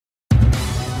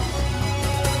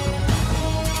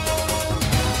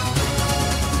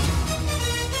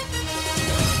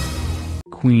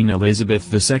Queen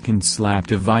Elizabeth II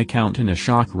slapped a Viscount in a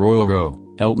shock royal row,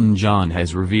 Elton John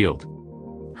has revealed.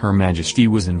 Her Majesty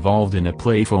was involved in a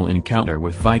playful encounter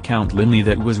with Viscount Linley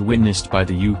that was witnessed by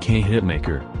the UK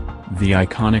hitmaker. The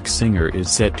iconic singer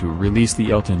is set to release the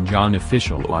Elton John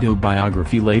official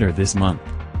autobiography later this month.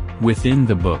 Within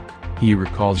the book, he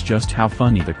recalls just how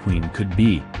funny the Queen could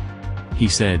be. He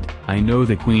said, "I know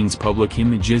the Queen's public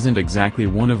image isn't exactly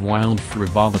one of wild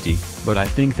frivolity, but I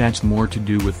think that's more to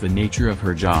do with the nature of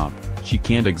her job. She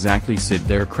can't exactly sit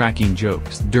there cracking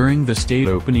jokes during the state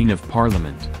opening of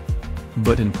Parliament.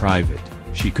 But in private,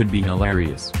 she could be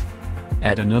hilarious.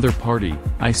 At another party,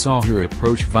 I saw her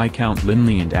approach Viscount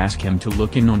Linley and ask him to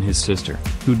look in on his sister,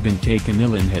 who'd been taken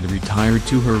ill and had retired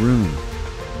to her room."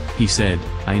 He said,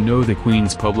 "I know the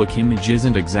Queen's public image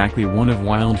isn't exactly one of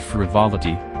wild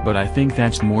frivolity, but I think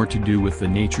that's more to do with the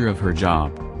nature of her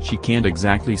job. She can't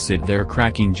exactly sit there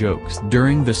cracking jokes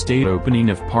during the state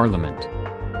opening of Parliament.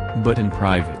 But in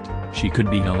private, she could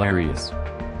be hilarious.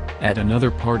 At another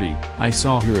party, I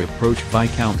saw her approach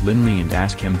Viscount Linley and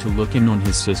ask him to look in on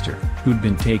his sister, who'd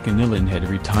been taken ill and had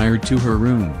retired to her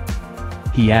room."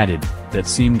 He added, "That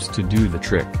seemed to do the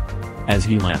trick. As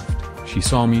he left, she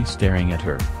saw me staring at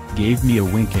her, gave me a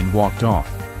wink and walked off."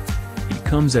 It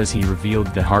comes as he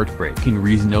revealed the heartbreaking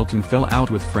reason Elton fell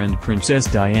out with friend Princess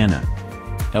Diana.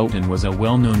 Elton was a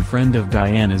well-known friend of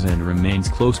Diana's and remains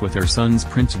close with her sons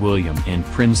Prince William and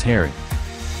Prince Harry.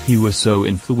 He was so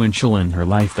influential in her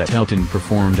life that Elton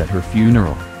performed at her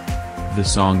funeral. The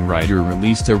songwriter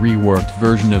released a reworked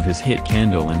version of his hit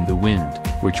Candle in the Wind,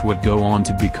 which would go on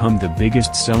to become the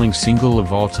biggest-selling single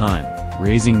of all time,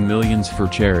 raising millions for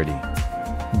charity.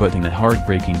 But in a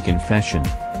heartbreaking confession,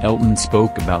 Elton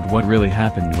spoke about what really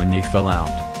happened when they fell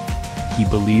out. He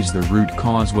believes the root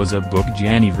cause was a book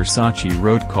Gianni Versace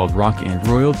wrote called Rock and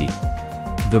Royalty.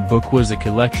 The book was a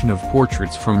collection of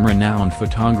portraits from renowned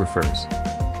photographers.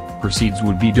 Proceeds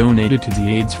would be donated to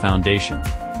the AIDS Foundation.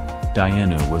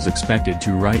 Diana was expected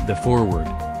to write the foreword.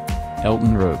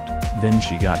 Elton wrote, "Then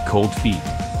she got cold feet.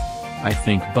 I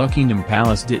think Buckingham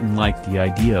Palace didn't like the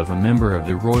idea of a member of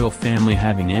the royal family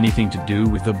having anything to do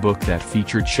with a book that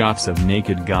featured shots of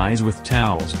naked guys with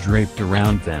towels draped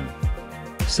around them.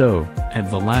 So, at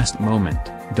the last moment,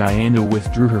 Diana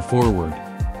withdrew her foreword.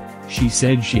 She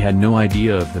said she had no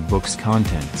idea of the book's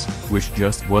contents, which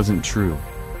just wasn't true."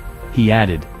 He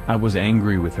added, "I was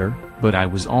angry with her, but I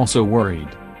was also worried.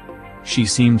 She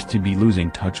seemed to be losing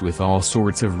touch with all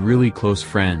sorts of really close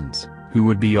friends, who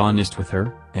would be honest with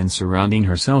her, and surrounding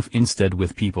herself instead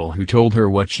with people who told her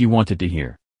what she wanted to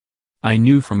hear. I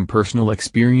knew from personal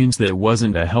experience that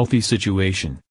wasn't a healthy situation."